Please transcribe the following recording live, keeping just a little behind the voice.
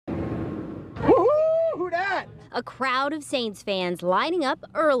a crowd of Saints fans lining up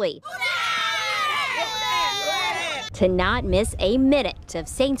early to not miss a minute of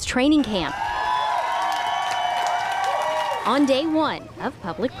Saints training camp on day one of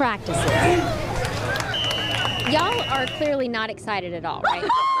public practices. Y'all are clearly not excited at all, right?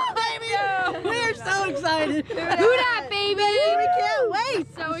 We're so excited. Who dat, baby? We can't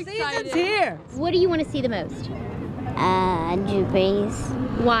wait. So excited. Season's here. What do you want to see the most? Drew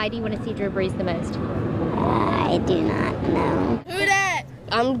Brees. Why do you want to see Drew Brees the most? I do not know. Who dat?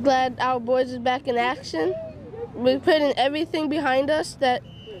 I'm glad our boys is back in action. We're putting everything behind us that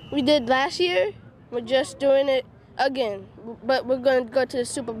we did last year. We're just doing it again. But we're going to go to the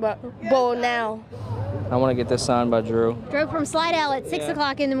Super Bowl now. I want to get this signed by Drew. Drove from Slidell at 6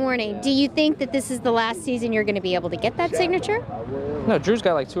 o'clock in the morning. Do you think that this is the last season you're going to be able to get that signature? No, Drew's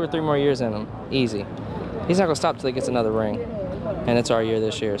got like 2 or 3 more years in him. Easy. He's not going to stop till he gets another ring. And it's our year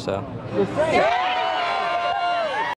this year, so.